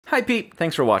Hi Pete,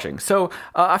 thanks for watching. So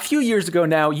a few years ago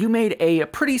now, you made a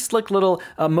pretty slick little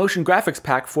motion graphics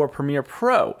pack for Premiere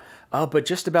Pro. But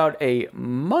just about a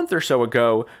month or so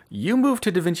ago, you moved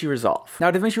to DaVinci Resolve.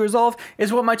 Now, DaVinci Resolve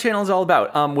is what my channel is all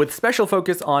about, with special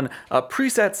focus on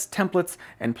presets, templates,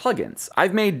 and plugins.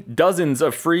 I've made dozens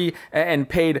of free and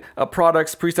paid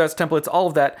products, presets, templates, all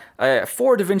of that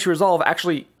for DaVinci Resolve,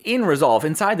 actually in Resolve,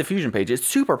 inside the Fusion page. It's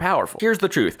super powerful. Here's the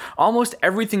truth. Almost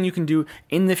everything you can do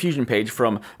in the Fusion page,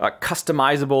 from a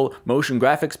customizable motion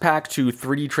graphics pack to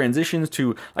 3D transitions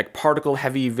to like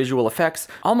particle-heavy visual effects,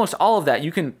 almost all of that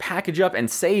you can package up and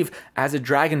save as a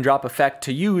drag and drop effect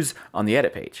to use on the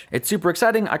edit page. It's super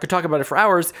exciting. I could talk about it for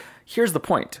hours. Here's the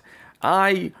point.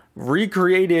 I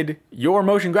recreated your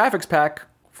motion graphics pack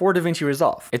for DaVinci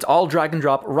Resolve. It's all drag and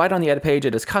drop right on the edit page.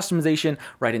 It is customization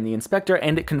right in the inspector,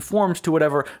 and it conforms to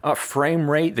whatever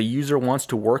frame rate the user wants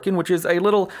to work in, which is a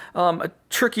little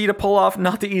tricky to pull off.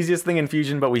 Not the easiest thing in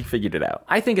Fusion, but we figured it out.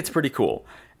 I think it's pretty cool,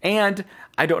 and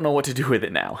I don't know what to do with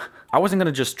it now. I wasn't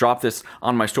gonna just drop this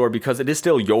on my store because it is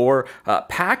still your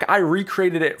pack. I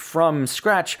recreated it from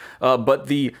scratch, but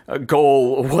the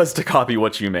goal was to copy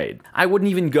what you made. I wouldn't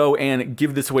even go and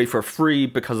give this away for free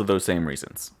because of those same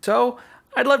reasons. So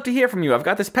I'd love to hear from you. I've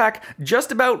got this pack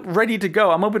just about ready to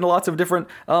go. I'm open to lots of different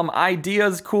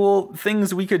ideas, cool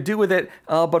things we could do with it,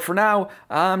 but for now,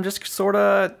 I'm just sort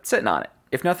of sitting on it.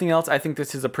 If nothing else, I think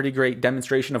this is a pretty great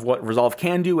demonstration of what Resolve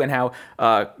can do and how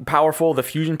powerful the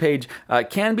Fusion page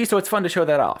can be, so it's fun to show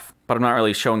that off. But I'm not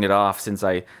really showing it off since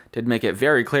I did make it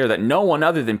very clear that no one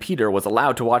other than Peter was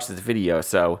allowed to watch this video,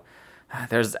 so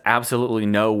there's absolutely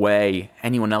no way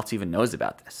anyone else even knows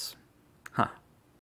about this.